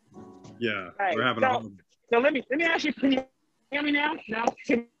reception. Yeah. Right. We're having a hard. So let me ask you, can you hear me now? No?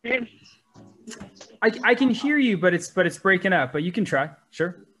 Can you hear me? I can hear you, but it's breaking up. But you can try,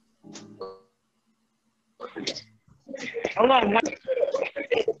 sure. Hold on.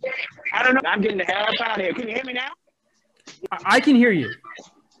 I don't know. I'm getting the hell up out of here. Can you hear me now? I can hear you.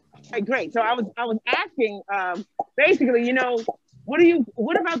 Okay, great. So I was asking, basically,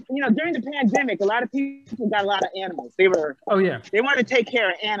 what about during the pandemic, a lot of people got a lot of animals. They wanted to take care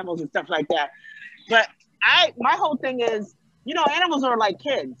of animals and stuff like that. But my whole thing is, animals are like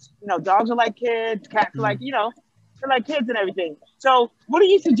kids. Dogs are like kids, cats are like, they're like kids and everything. So what do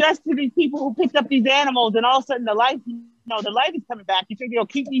you suggest to these people who picked up these animals and all of a sudden the life is coming back? You think they'll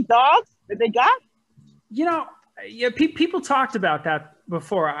keep these dogs that they got? People talked about that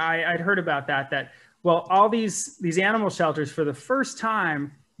before. I'd heard about that, well, all these animal shelters, for the first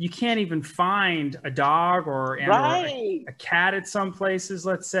time, you can't even find a dog or a cat at some places,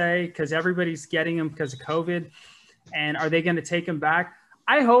 let's say, because everybody's getting them because of COVID. And are they going to take them back?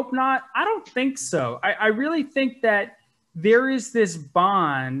 I hope not. I don't think so. I really think that there is this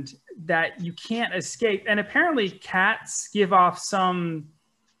bond that you can't escape. And apparently cats give off some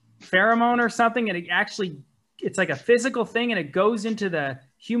pheromone or something, and it's like a physical thing, and it goes into the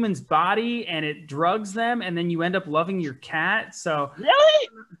human's body and it drugs them, and then you end up loving your cat. So really?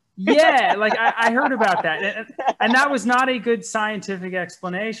 Yeah, like I heard about that. And that was not a good scientific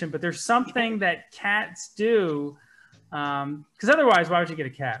explanation, but there's something that cats do. Because otherwise, why would you get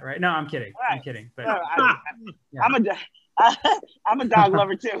a cat, right? No, I'm kidding. Right. I'm kidding. But yeah. I'm a dog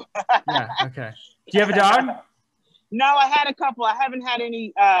lover too. Yeah. Okay. Do you have a dog? No, I had a couple. I haven't had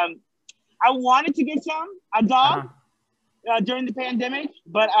any. I wanted to get a dog during the pandemic,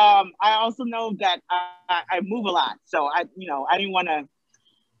 but I also know that I move a lot, so I didn't want to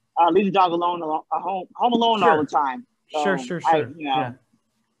leave the dog alone home alone sure. all the time. So sure.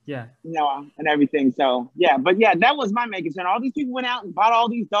 Yeah. And everything. So yeah, but yeah, that was my main concern. All these people went out and bought all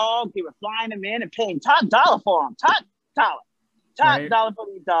these dogs. They were flying them in and paying top dollar for them. Top dollar for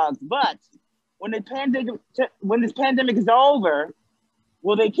these dogs. But when this pandemic is over,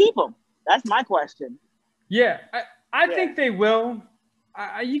 will they keep them? That's my question. Yeah, I think they will.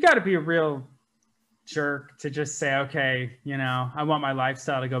 You got to be a real jerk to just say, okay, I want my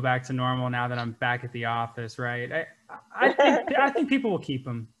lifestyle to go back to normal now that I'm back at the office, right? I think people will keep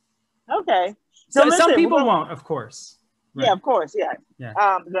them. Okay. So some people won't, of course. Right. Yeah, of course. Yeah.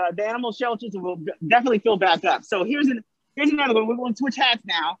 The animal shelters will definitely fill back up. So here's another one. We're going to switch hats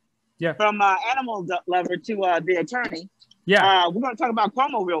now. Yeah. From animal lover to the attorney. Yeah. We're going to talk about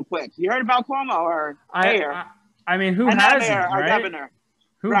Cuomo real quick. You heard about Cuomo or mayor? I mean, who hasn't, mayor, right? Our governor.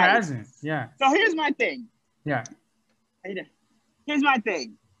 Who hasn't? Yeah. So here's my thing. Yeah. Here's my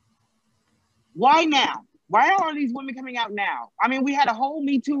thing. Why now? Why are all these women coming out now? I mean, we had a whole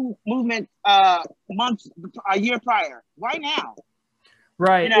Me Too movement a year prior. Why now?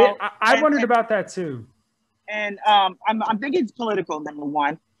 Right. I wondered about that too. And I'm thinking it's political, number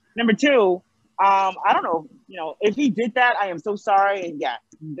one. Number two, I don't know, if he did that, I am so sorry. And yeah,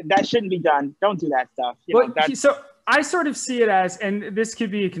 that shouldn't be done. Don't do that stuff. So I sort of see it as, and this could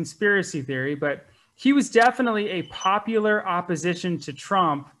be a conspiracy theory, but he was definitely a popular opposition to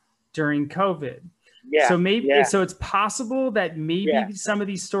Trump during COVID. Yeah. So so it's possible that maybe some of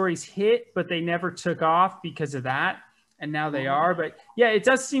these stories hit, but they never took off because of that. And now they are. But yeah, it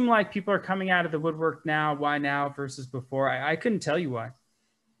does seem like people are coming out of the woodwork now. Why now versus before? I couldn't tell you why.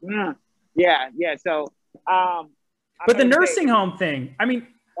 Yeah. So, but the nursing home thing, the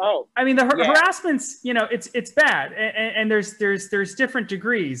harassment's, it's bad. And there's different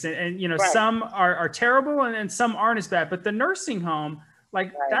degrees and right. Some are terrible and some aren't as bad, but the nursing home,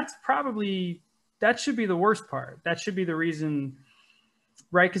 that should be the worst part. That should be the reason,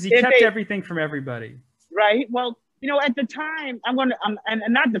 right? Because he kept everything from everybody. Right. Well, at the time, I'm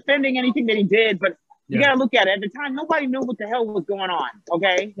not defending anything that he did, but you got to look at it. At the time, nobody knew what the hell was going on.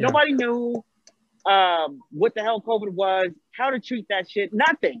 Okay. Yeah. Nobody knew what the hell COVID was, how to treat that shit.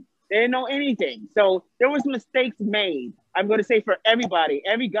 Nothing. They didn't know anything. So there was mistakes made. I'm going to say for everybody,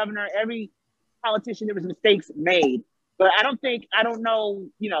 every governor, every politician, there was mistakes made. But I don't know,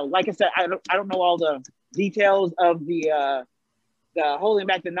 like I said, I don't know all the details of the holding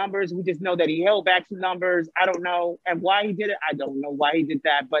back the numbers. We just know that he held back some numbers. I don't know. And why he did it, I don't know why he did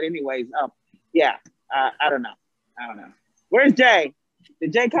that. But anyways, I don't know. Where's Jay?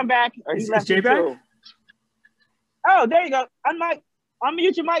 Did Jay come back? Or is Jay back? Too? Oh, there you go.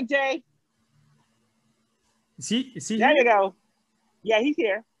 Unmute your mic, Jay. Is he there here? You go. Yeah, he's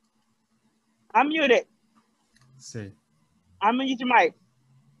here. Unmute it. Let's see. Unmute your mic.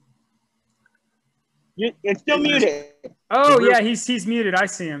 It's still muted. Oh, yeah, he's muted. I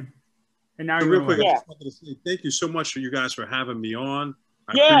see him. And now real quick, I just wanted to say thank you so much for you guys for having me on.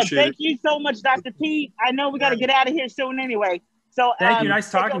 Thank you so much, Dr. P. I know we got to get out of here soon anyway. So thank you. Nice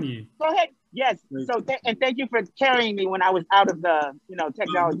talking to you. Go ahead. Yes. So and thank you for carrying me when I was out of the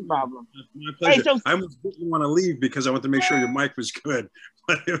technology problem. My pleasure. Hey, I almost didn't want to leave because I wanted to make sure your mic was good.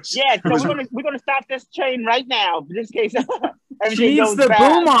 We're gonna stop this train right now, just in case. She needs the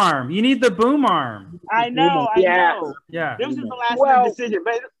boom arm. You need the boom arm. I know. Yeah. This is the last decision.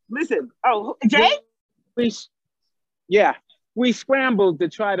 But listen. Oh, Jay. We scrambled to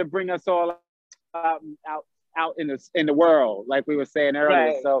try to bring us all out in the world, like we were saying earlier.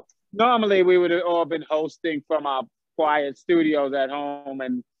 Right. So normally we would have all been hosting from our quiet studios at home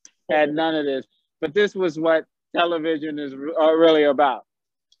and had none of this. But this was what television is really about.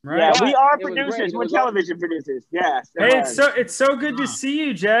 Right. Yeah, we are It was producers. great. It We're was television producers. Yes. Hey, it's so good to see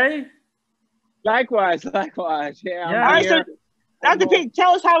you, Jay. Likewise. Yeah. Yeah. All right, so here. Dr. Pete,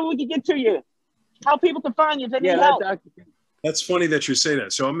 tell us how we can get to you. How people can find you if they need help. Dr. Pete. That's funny that you say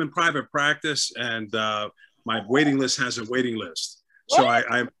that. So I'm in private practice, and my waiting list has a waiting list. So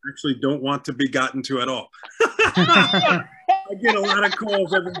I actually don't want to be gotten to at all. I get a lot of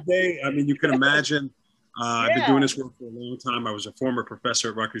calls every day. I mean, you can imagine. I've been doing this work for a long time. I was a former professor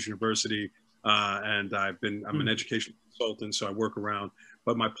at Rutgers University, and I'm an education consultant, so I work around.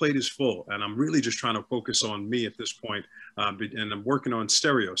 But my plate is full, and I'm really just trying to focus on me at this point. And I'm working on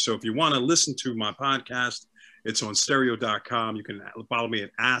stereo. So if you want to listen to my podcast, it's on stereo.com. You can follow me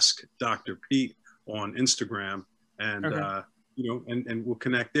at Ask Dr. Pete on Instagram, and and we'll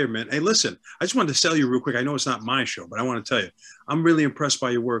connect there, man. Hey, listen, I just wanted to tell you real quick. I know it's not my show, but I want to tell you, I'm really impressed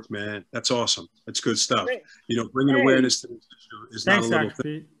by your work, man. That's awesome. That's good stuff. Great. Bringing awareness to this issue is not a little Dr.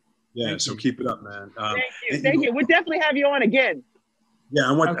 thing. Pete. Yeah, so keep it up, man. Thank you. We'll definitely have you on again.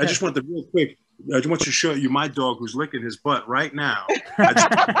 Yeah, I just want to real quick. I just want to show you my dog who's licking his butt right now.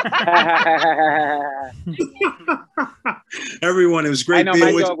 Everyone, it was great I know being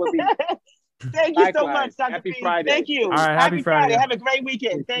my with dog you. will be. Thank you so much, Dr. Happy Pete. Friday. Thank you. All right, happy Friday. Friday. Have a great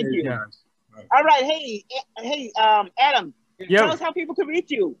weekend. Thank you. Yeah. All right. Hey, Adam, Yo. tell us how people can reach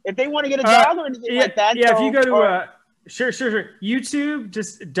you if they want to get a dog or anything like that. Yeah, so, if you go to or, sure. YouTube,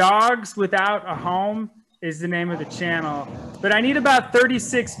 just Dogs Without a Home is the name of the channel. But I need about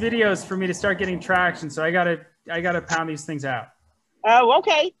 36 videos for me to start getting traction. So I gotta pound these things out. Oh,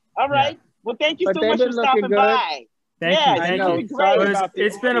 okay. All right. Yeah. Well, thank you But so they've much been for looking stopping good. by. Thank Yeah, you. I Thank know. you. Sorry about the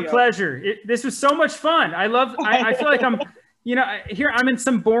It's been a audio. pleasure. This was so much fun. I feel like I'm, here I'm in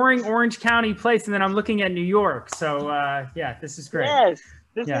some boring Orange County place, and then I'm looking at New York. So yeah, this is great. Yes,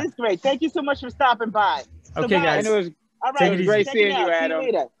 this is great. Thank you so much for stopping by. So Okay, guys. And it was All right. It was great check seeing it you, out. See Adam.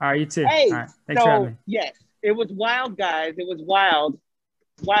 later. All right, you too. Hey, All right. Thanks for having me. yes, it was wild, guys. It was wild.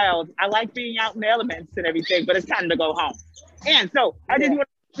 I like being out in the elements and everything, but it's time to go home. And so I just want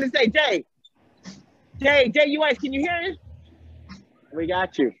to say, Jay, you guys, can you hear us? We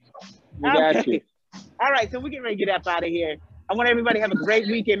got you. We got you. All right, so we're getting ready to get up out of here. I want everybody to have a great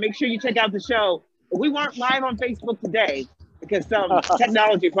weekend. Make sure you check out the show. We weren't live on Facebook today because some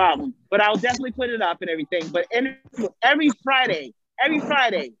technology problem, but I'll definitely put it up and everything. But every Friday,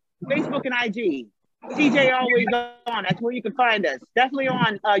 Facebook and IG, TJ Always On. That's where you can find us. Definitely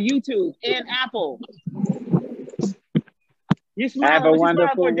on YouTube and Apple. You smile. Have a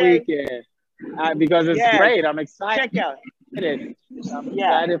wonderful weekend. Because it's great. I'm excited. Check out. I'm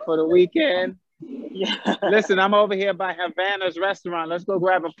excited for the weekend. Yeah. Listen, I'm over here by Havana's restaurant. Let's go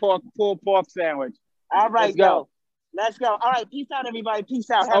grab a pulled pork sandwich. All right, Let's go. Let's go. All right, peace out, everybody. Peace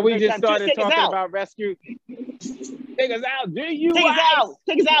out. Have Oh, a we great just time. started Take us talking out. about rescue. Take us out.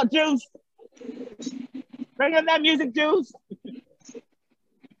 Take us out, Juice. Bring up that music, Juice.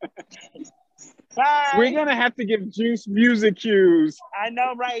 Bye. We're gonna have to give Juice music cues. I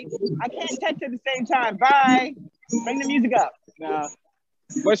know, right? I can't text at the same time. Bye. Bring the music up. Nah.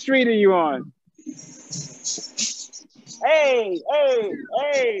 What street are you on? Hey.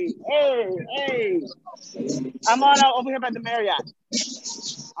 I'm on over here by the Marriott.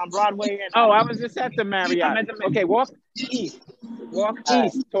 On Broadway. And I was just at the Marriott. Okay, walk east. Walk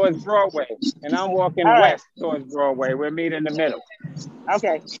east towards Broadway. And I'm walking west towards Broadway. We'll meet in the middle.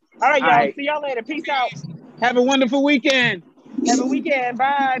 Okay. All right, y'all. All right. See y'all later. Peace out. Have a wonderful weekend. Have a weekend.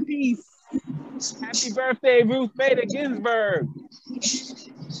 Bye. Peace. Happy birthday, Ruth Bader Ginsburg.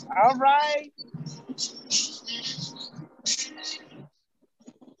 All right.